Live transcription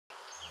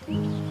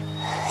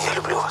Я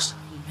люблю вас.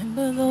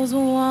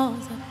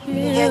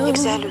 Меня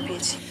нельзя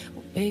любить.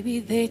 Baby,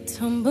 they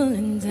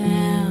tumbling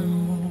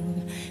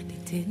down. They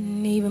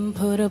didn't even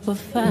put up a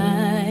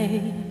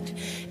fight.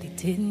 They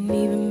didn't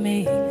even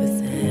make a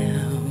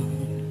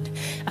sound.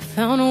 I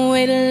found a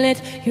way to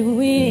let you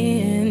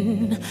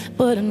in,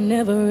 but I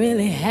never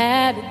really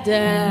had a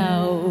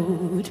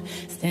doubt.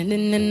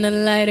 Standing in the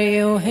light of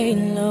your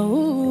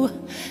halo,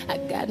 I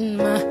got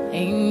my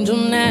angel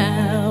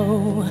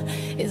now.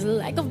 It's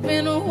like I've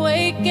been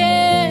awakened.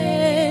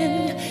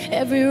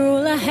 Every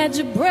rule I had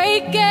you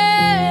breaking.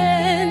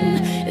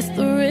 It's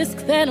the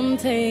risk that I'm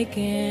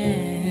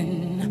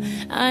taking.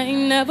 I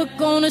ain't never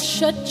gonna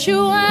shut you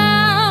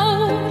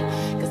out.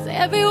 Cause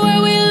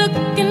everywhere we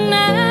looking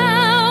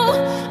now,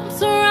 I'm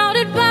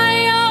surrounded by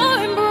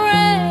your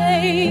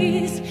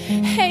embrace.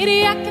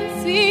 Haiti, I can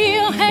see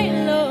your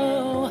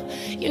halo.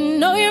 You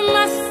know you're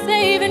my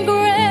saving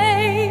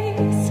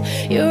grace.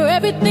 You're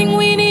everything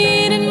we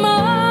need and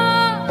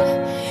more.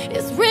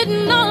 It's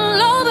written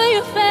all over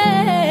your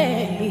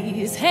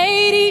face.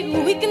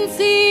 Haiti, we can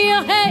see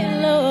your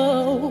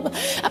halo.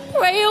 I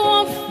pray it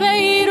won't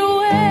fade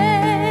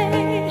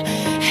away.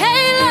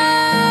 Halo,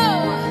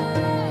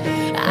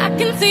 I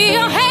can see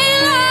your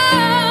halo.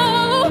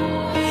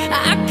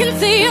 I can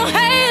see your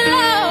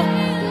halo.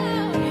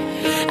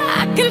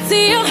 I can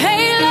see your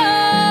halo.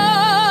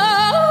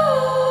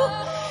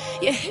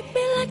 You hit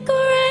me like a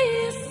ray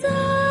of sun.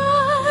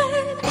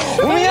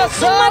 У меня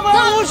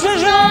самая лучшая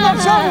жена на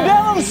всем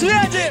белом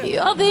свете.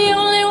 You're the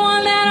only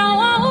one that I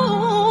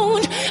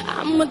want.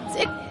 I'm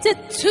addicted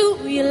to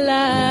your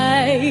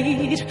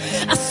light.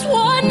 I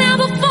swore I'd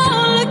never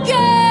fall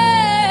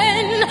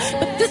again,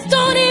 but this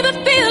don't even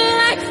feel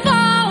like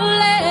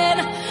falling.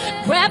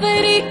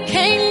 Gravity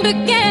came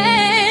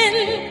again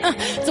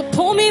to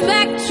pull me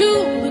back to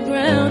the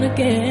ground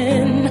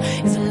again.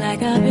 It's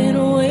like I've been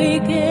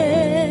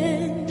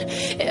awakened.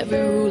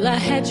 Every rule I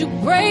had you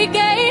breaking.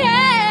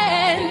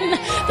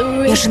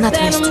 Я жена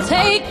твоя, Степа.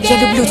 Я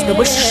люблю тебя,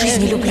 больше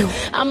жизни люблю.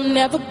 I'm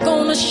never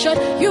gonna shut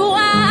you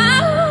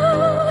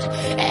out.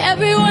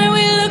 Everywhere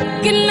we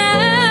looking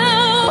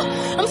now,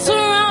 I'm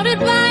surrounded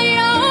by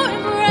your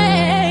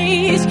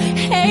embrace.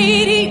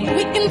 Haiti,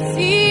 we can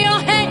see your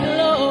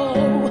halo.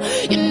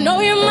 You know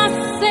you're my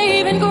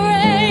saving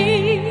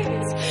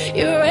grace.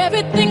 You're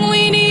everything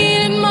we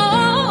need and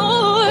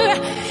more.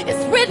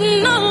 It's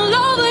written all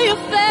over your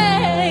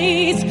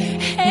face.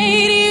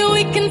 Haiti,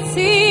 we can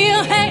see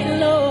your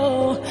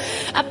halo.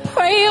 I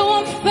pray it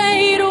won't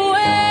fade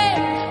away.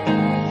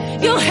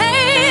 Your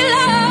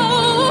halo,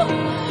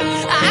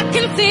 I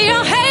can see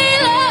your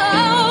halo.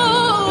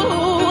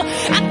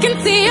 I can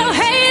see your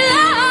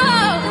halo.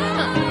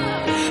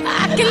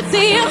 I can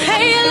see your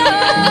halo.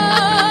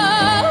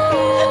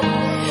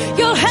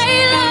 Your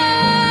halo,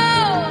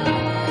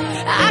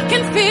 I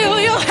can feel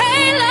your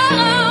halo.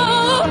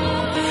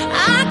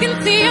 I can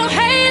see your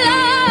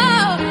halo.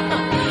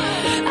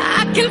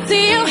 I can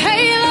see your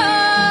halo.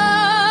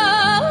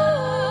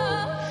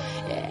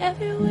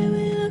 Everywhere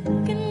we're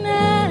looking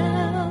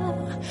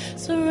now,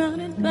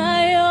 surrounded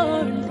by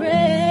your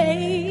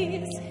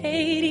embrace.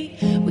 Haiti,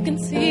 we can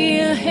see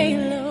a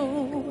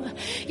halo.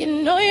 You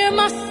know you're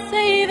my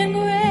saving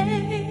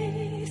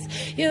grace.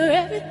 You're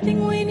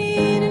everything we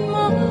need and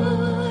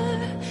more.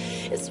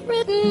 It's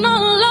written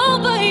all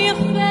over your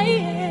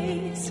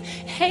face.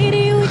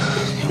 Haiti,